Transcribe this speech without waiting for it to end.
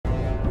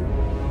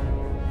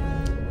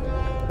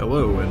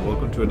Hello, and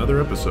welcome to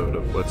another episode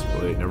of Let's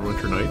Play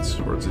Neverwinter Nights,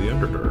 Hordes of the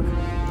Underdark.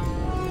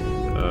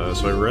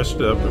 So I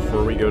rested up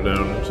before we go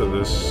down into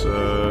this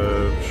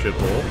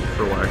shithole,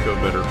 for lack of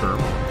a better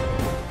term.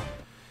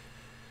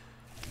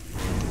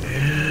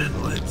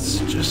 And let's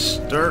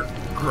just start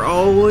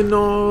crawling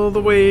all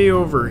the way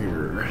over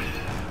here.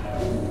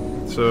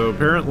 So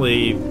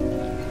apparently,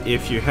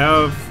 if you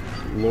have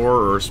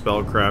lore or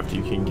spellcraft,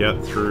 you can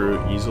get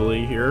through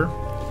easily here.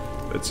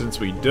 But since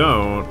we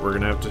don't, we're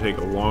going to have to take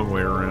a long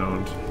way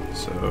around,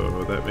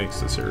 so that makes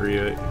this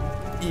area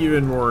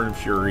even more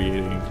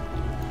infuriating.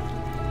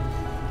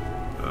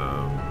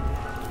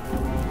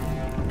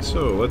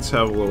 So let's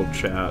have a little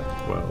chat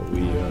while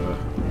we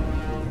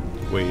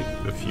wait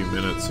a few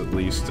minutes at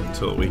least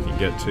until we can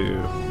get to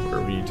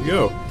where we need to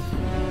go.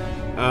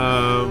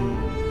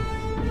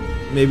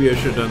 Maybe I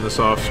should have done this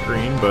off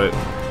screen, but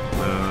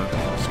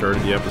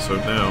started the episode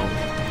now.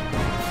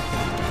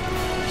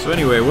 So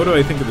anyway, what do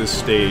I think of this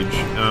stage?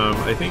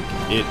 I think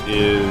it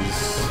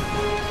is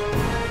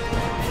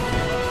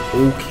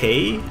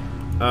okay.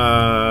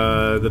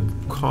 The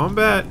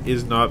combat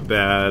is not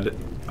bad.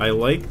 I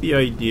like the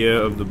idea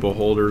of the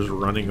beholders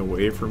running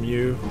away from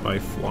you by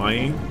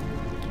flying.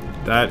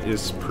 That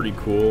is pretty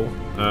cool.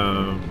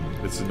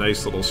 It's a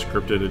nice little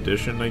scripted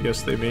addition, I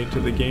guess, they made to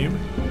the game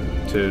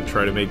to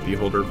try to make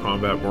beholder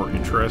combat more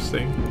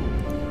interesting.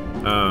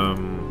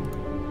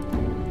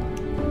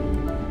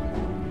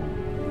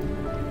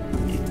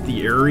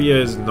 The area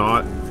is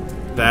not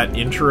that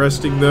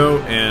interesting though,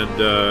 and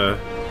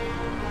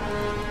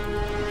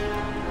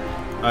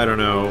I don't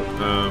know,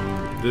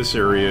 this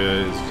area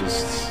is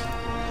just,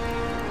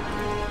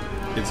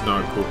 it's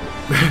not cool.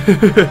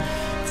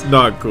 It's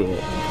not cool.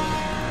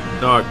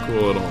 Not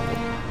cool at all.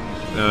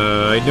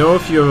 I know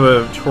if you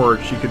have a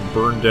torch you can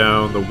burn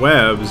down the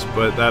webs,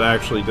 but that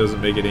actually doesn't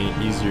make it any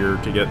easier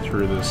to get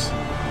through this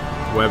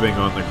webbing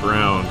on the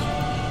ground.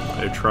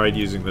 I tried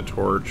using the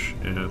torch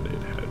and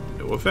it had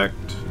no effect.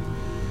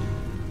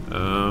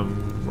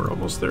 We're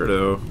almost there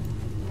though.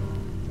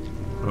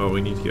 Oh,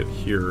 we need to get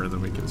here and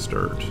then we can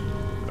start.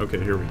 Okay,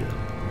 here we go.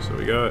 So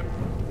we got,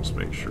 let's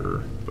make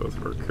sure both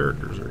of our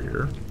characters are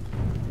here.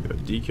 We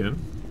got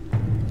Deacon.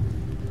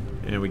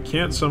 And we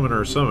can't summon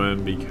our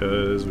summon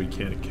because we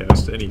can't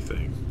cast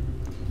anything.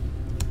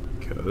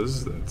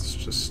 Because that's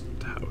just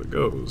how it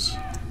goes.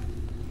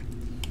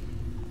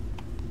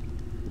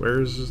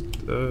 Where's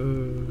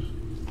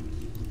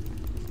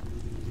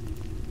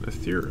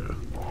Ethera?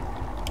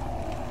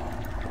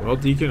 Well,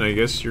 Deacon, I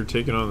guess you're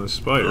taking on the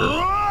spider.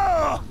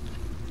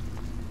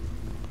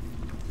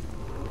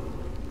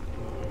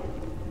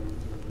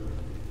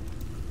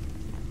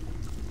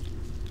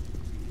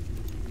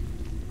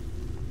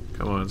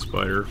 Come on,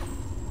 spider.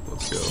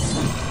 Let's go.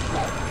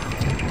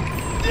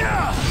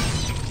 Yeah.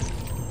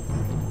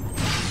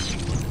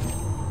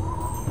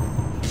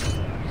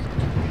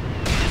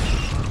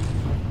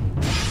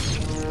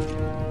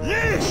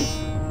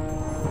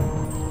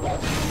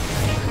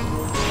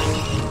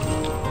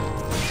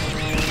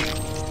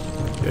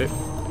 Okay.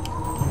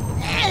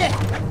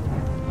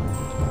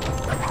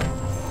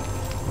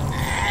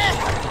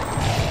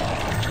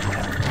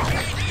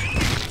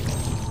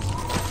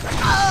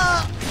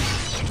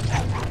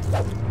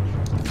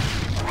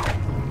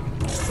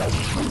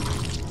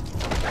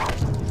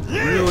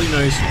 Really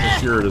nice if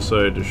Ethera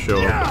decided to show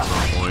up at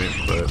some point,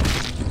 but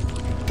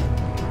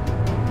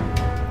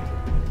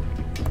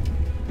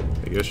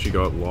I guess she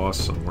got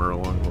lost somewhere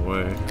along the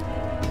way.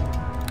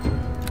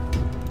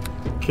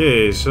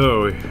 Okay,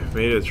 so we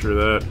made it through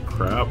that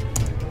crap.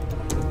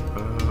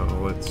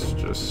 Let's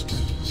just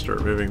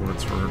start moving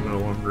once we're no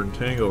longer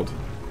entangled.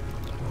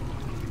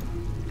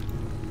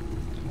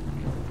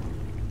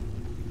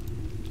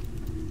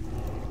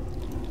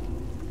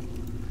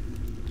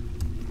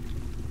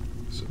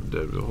 Some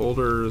dead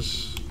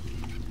beholders.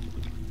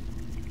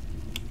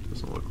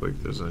 Doesn't look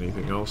like there's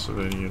anything else of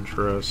any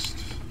interest.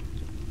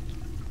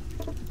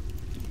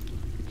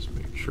 Just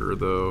make sure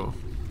though.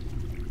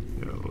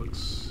 Yeah, it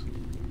looks...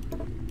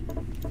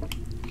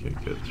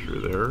 Can't get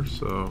through there,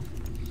 so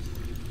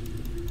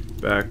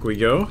back we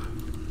go.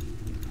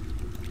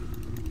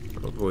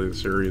 Hopefully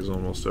this area is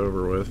almost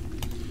over with.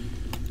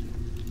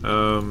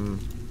 I'm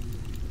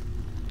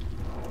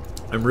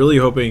really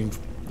hoping,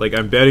 like,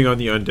 I'm betting on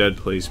the undead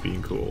place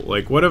being cool.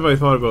 Like, what have I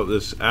thought about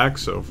this act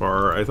so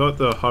far? I thought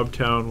the hub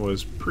town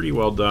was pretty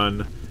well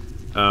done.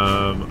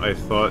 I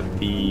thought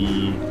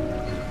the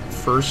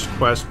first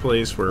quest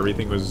place where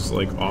everything was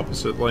like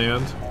opposite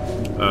land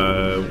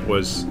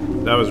was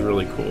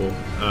really cool.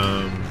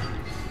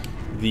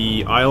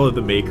 The Isle of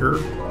the Maker.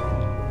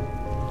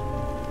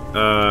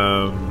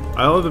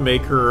 Isle of the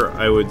Maker,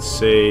 I would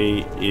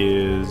say,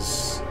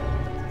 is...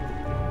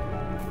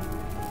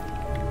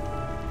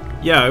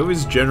 Yeah, it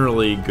was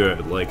generally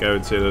good. Like, I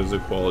would say that was a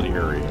quality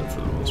area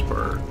for the most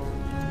part.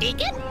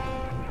 Deacon?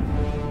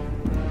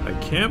 I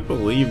can't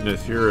believe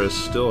Ethera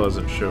still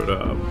hasn't showed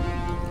up.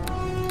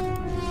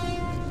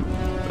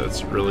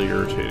 That's really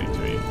irritating to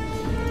me.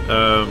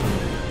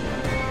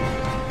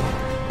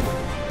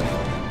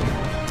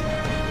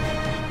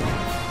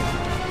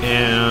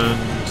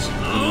 And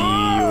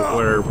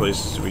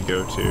places did we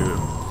go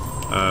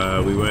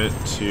to? We went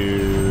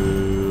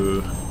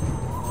to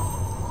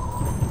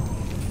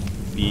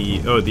the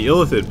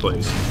Illithid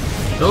place.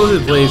 The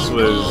Illithid place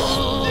was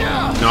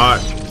not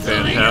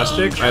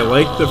fantastic. I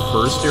liked the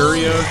first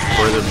area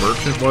where the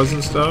merchant was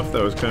and stuff.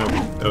 I was kind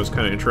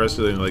of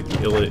interested in like the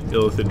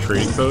Illithid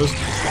trading post,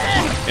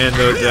 and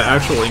the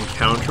actual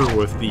encounter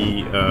with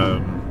the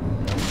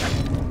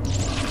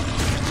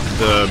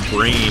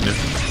brain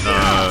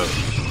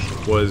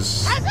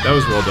was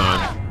well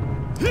done.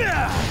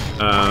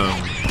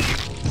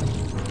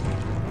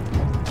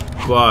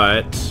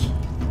 But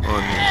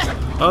on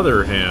the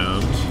other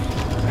hand,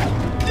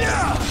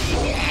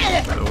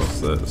 oh, what's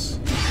this?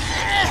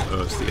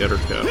 Oh, it's the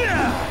Ettercap.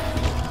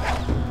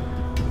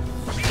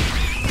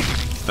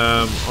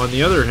 On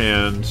the other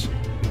hand,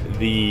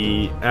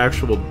 the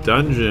actual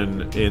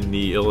dungeon in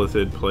the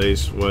Illithid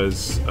place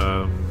was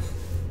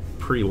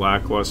pretty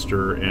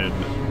lackluster, and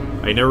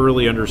I never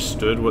really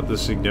understood what the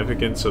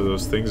significance of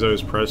those things I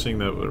was pressing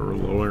that were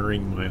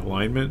lowering my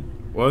alignment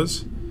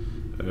was.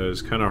 It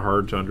was kind of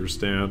hard to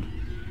understand.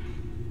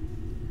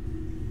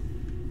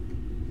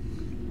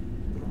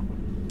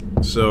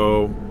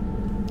 So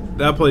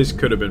that place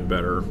could have been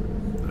better.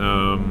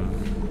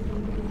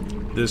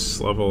 This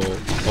level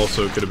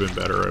also could have been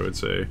better, I would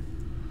say.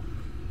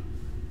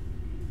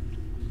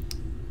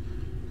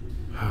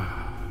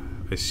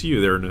 I see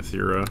you there,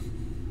 Nethira.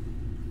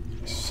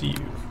 I see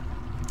you.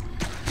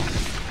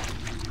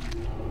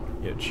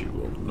 Yet you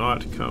will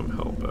not come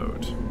help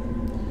out.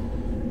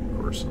 Of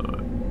course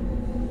not.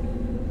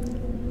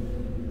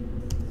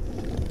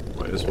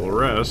 Might as well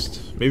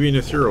rest. Maybe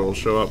Nethira will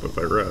show up if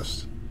I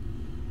rest.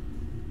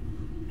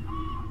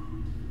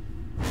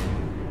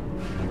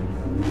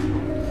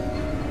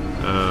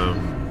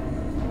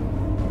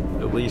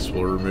 At least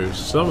we'll remove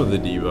some of the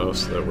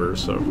debuffs that we're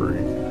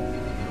suffering.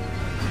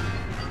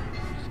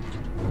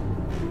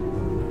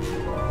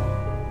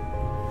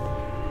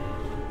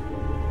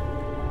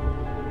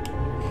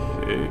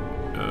 Okay,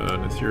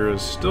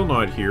 Nethira's still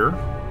not here.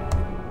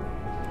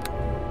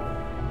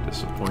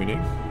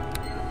 Disappointing.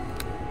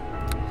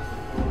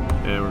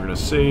 And we're gonna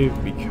save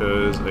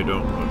because I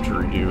don't want to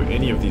redo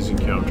any of these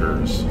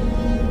encounters.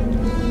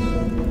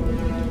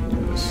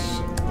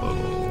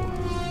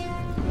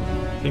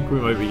 I think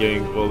we might be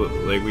getting, well,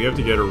 like, we have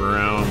to get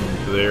around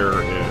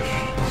there-ish,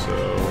 so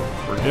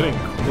we're getting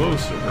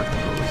closer.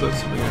 Oh, was that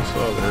something I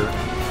saw there?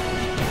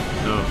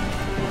 No.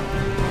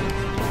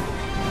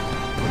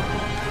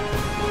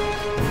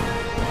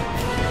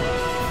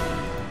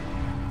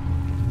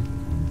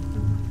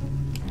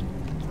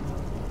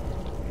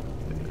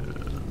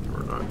 And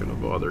we're not going to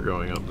bother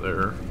going up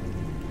there.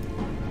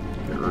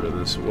 Get rid of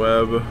this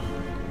web.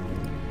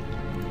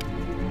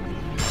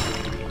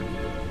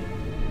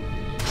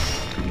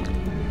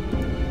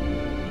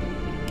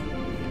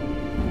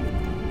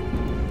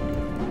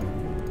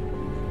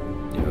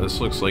 This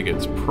looks like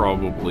it's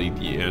probably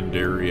the end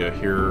area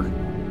here.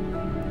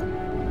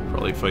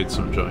 Probably fight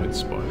some giant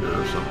spider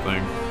or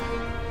something.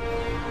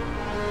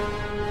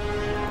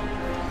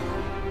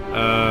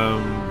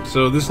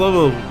 So this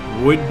level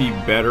would be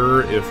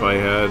better if I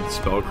had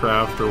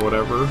spellcraft or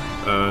whatever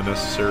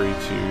necessary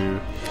to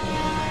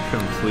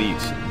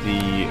complete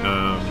the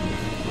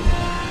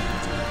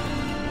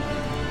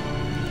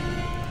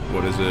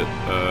what is it?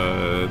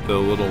 The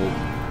little,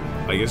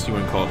 I guess you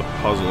wouldn't call it a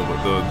puzzle,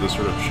 but the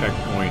sort of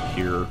checkpoint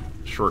here,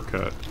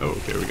 shortcut. Oh,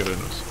 okay, we get a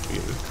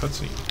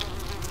cutscene.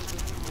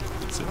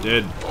 It's a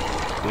dead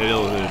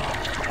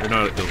Illithid, or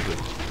not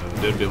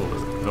Illithid, dead builder.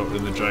 Oh,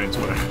 then the giant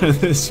spider.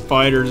 The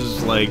spider's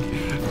just like,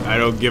 I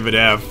don't give an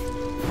F.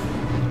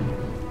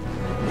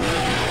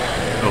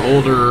 The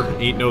holder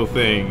ain't no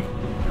thing.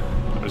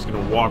 I'm just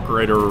gonna walk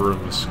right over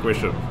him and squish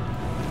him.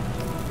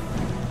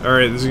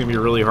 Alright, this is gonna be a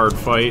really hard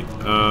fight.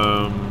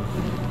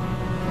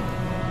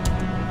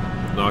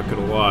 Not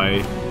gonna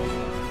lie.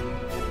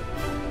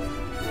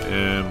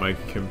 And my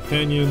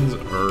companions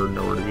are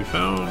nowhere to be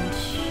found.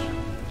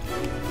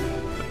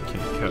 I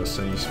can't cast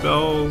any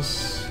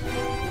spells.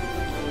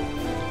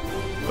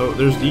 Oh,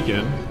 there's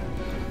Deacon.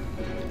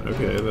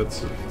 Okay,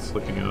 that's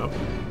looking up.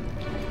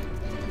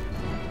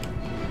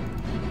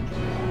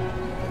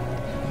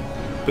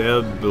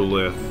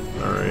 Bebelith.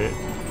 Alright.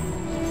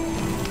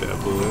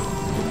 Bebelith.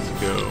 Let's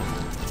go.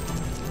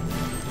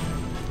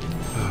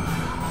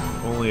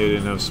 Only I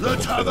didn't have spell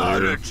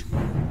failure.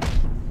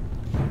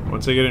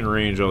 Once I get in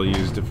range, I'll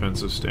use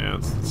defensive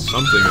stance. It's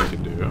something I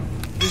can do.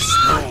 This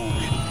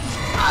load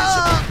is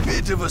a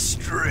bit of a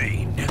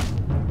strain.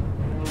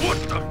 What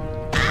the?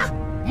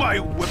 My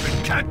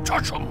weapon can't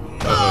touch him.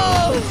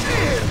 Oh,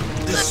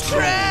 This the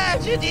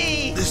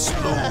tragedy! This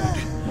load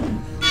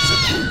is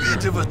a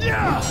bit of a...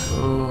 Yeah.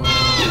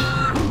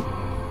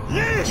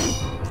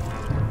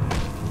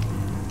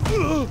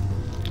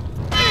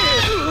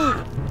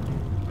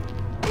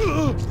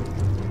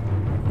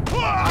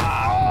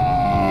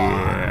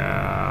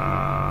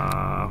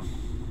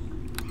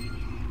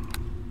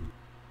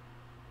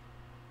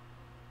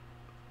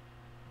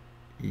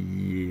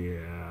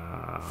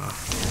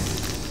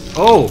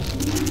 Oh!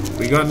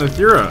 We got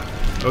Nethira.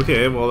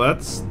 Okay, well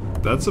that's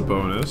a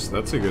bonus.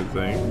 That's a good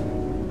thing.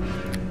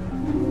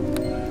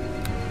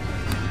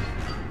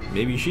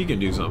 Maybe she can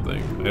do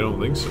something. I don't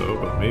think so,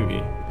 but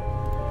maybe.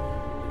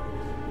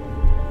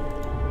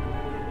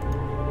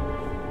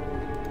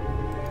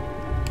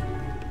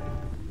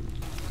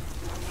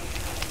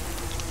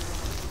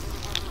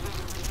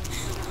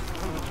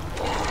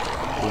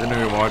 We're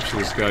gonna watch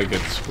this guy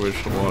get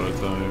squished a lot of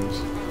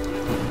times.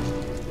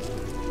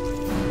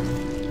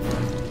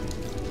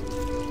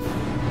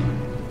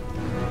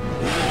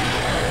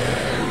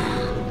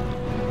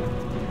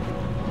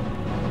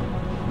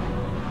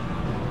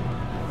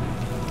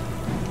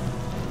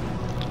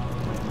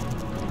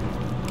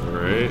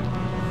 Alright.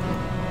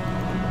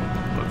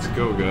 Let's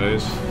go,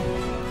 guys.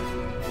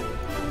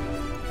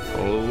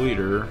 Follow the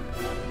leader.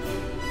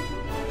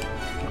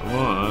 Come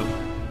on.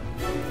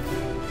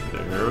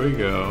 There we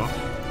go.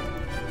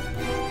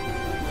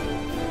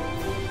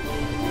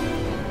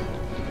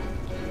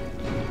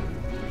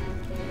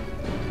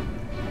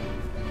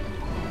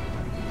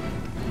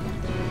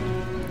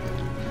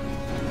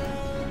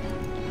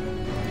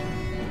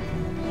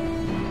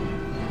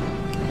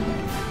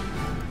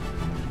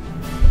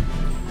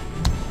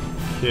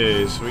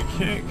 Okay, so we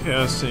can't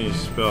cast any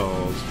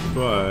spells,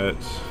 but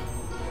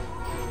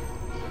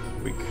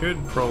we could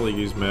probably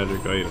use magic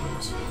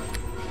items.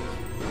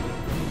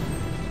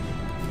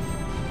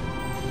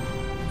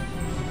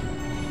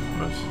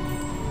 What?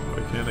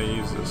 Why can't I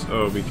use this?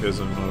 Oh, because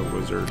I'm not a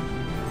wizard.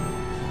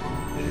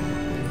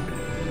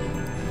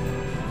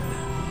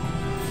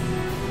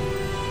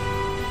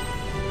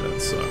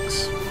 That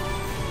sucks.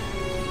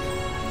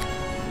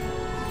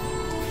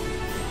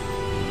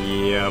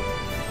 Yep.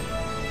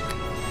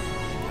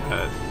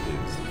 That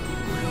is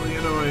really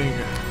annoying.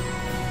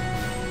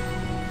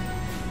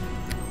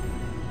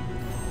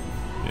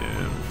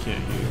 And we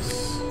can't use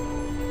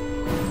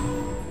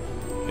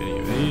any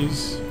of these.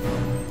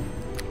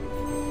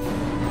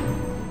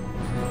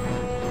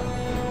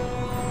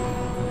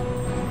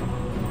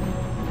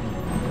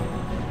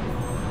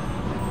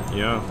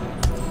 Yeah.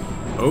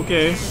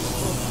 Okay.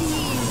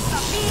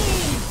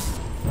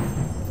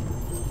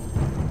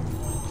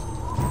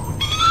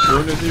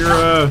 Going with your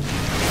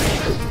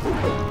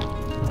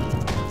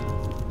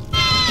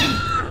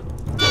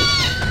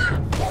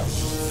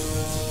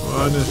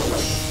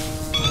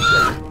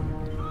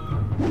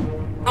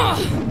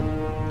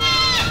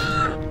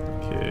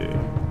Okay.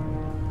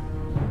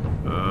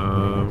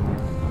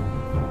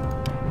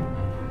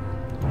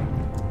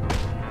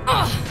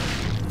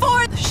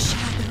 For the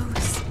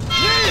shadows.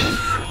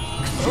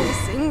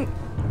 Closing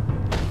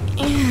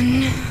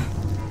in.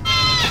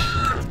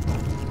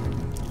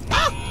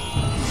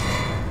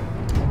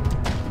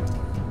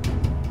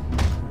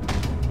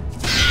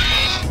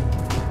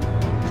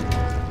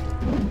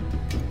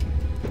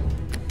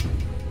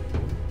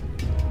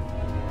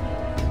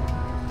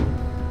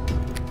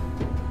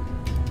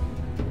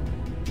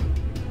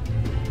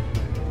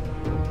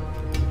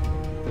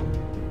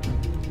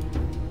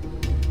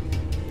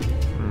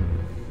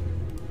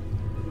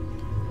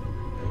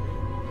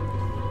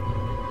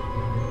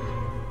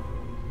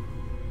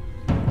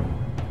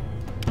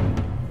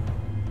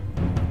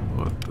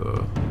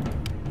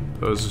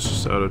 Oh, is this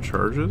just out of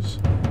charges?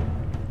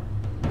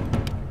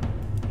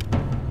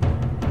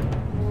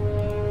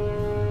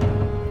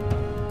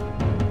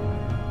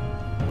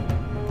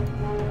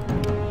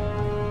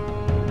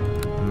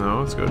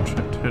 No, it's got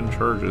 10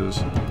 charges.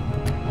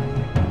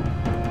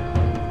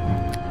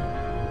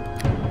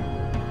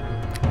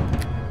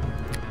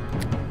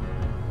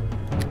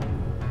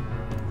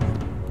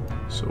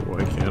 So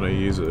why can't I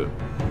use it?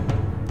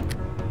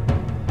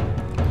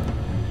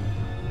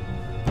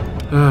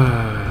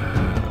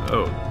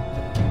 Oh.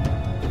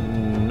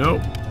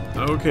 Nope.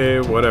 Okay,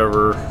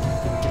 whatever.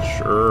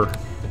 Sure.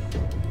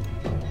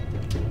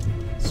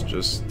 Let's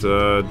just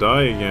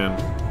die again.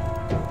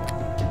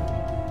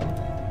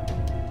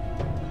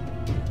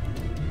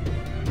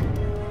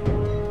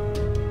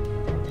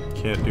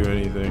 Can't do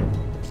anything.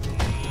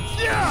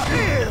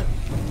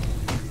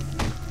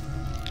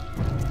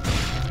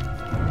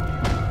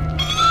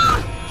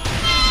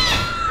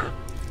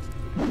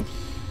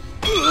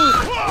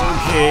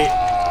 Okay.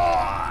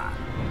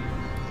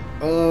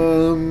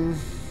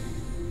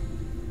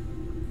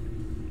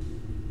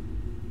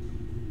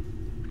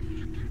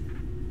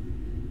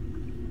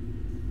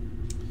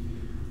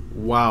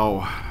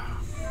 Wow.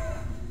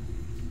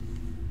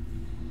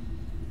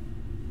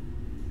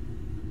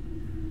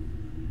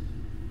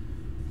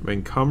 I'm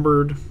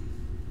encumbered.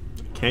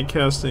 Can't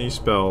cast any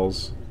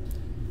spells.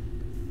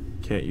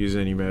 Can't use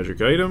any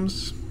magic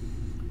items.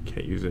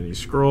 Can't use any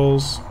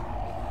scrolls.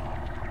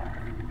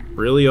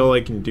 Really, all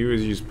I can do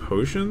is use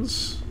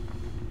potions?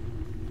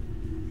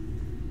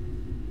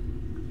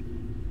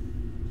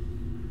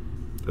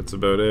 That's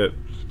about it.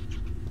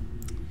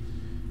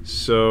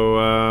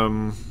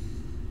 So,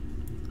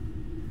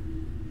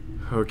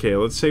 okay,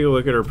 let's take a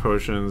look at our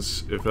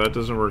potions. If that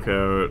doesn't work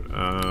out,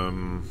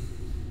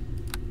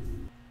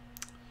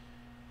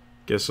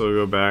 guess I'll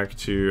go back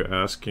to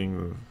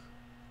asking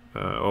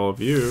all of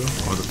you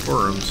on the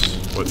forums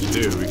what to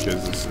do,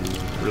 because this is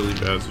a really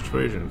bad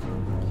situation.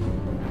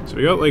 So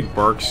we got like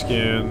bark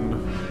skin.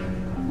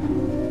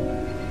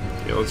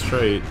 Yeah, let's try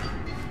it.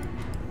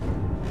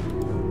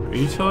 Are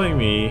you telling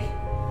me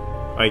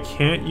I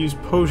can't use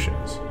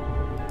potions?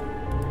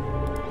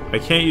 I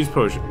can't use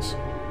potions.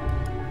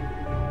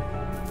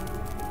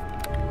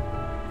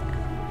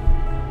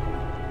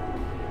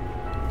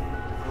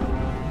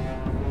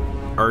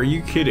 Are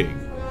you kidding?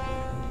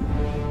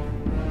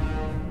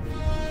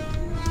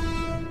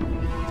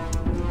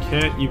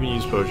 Can't even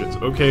use potions.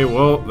 Okay,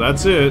 well,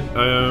 that's it.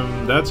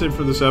 That's it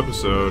for this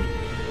episode.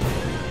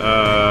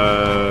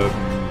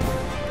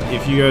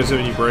 If you guys have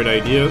any bright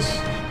ideas,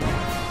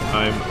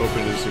 I'm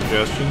open to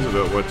suggestions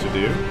about what to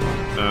do.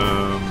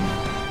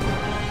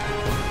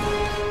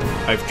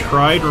 I've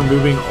tried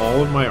removing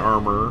all of my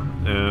armor,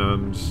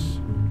 and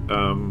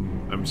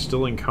I'm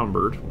still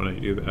encumbered when I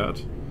do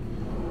that.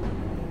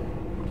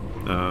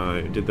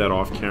 I did that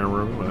off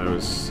camera when I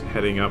was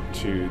heading up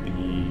to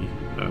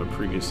the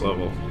previous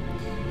level.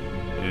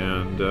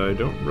 And I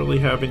don't really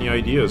have any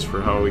ideas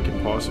for how we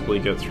can possibly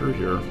get through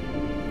here.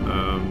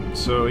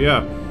 So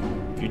yeah,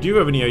 if you do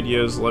have any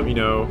ideas, let me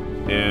know,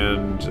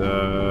 and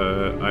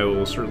I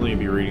will certainly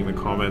be reading the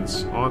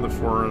comments on the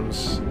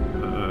forums.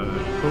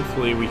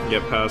 Hopefully we can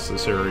get past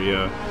this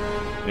area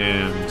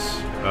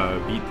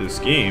and beat this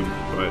game,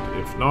 but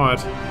if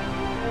not,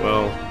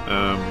 well,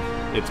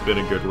 it's been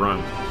a good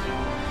run.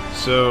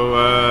 So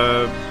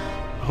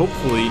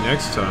hopefully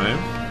next time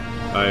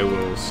I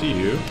will see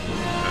you.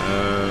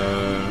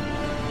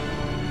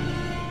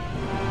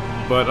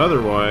 But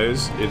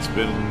otherwise, it's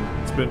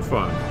been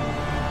fun.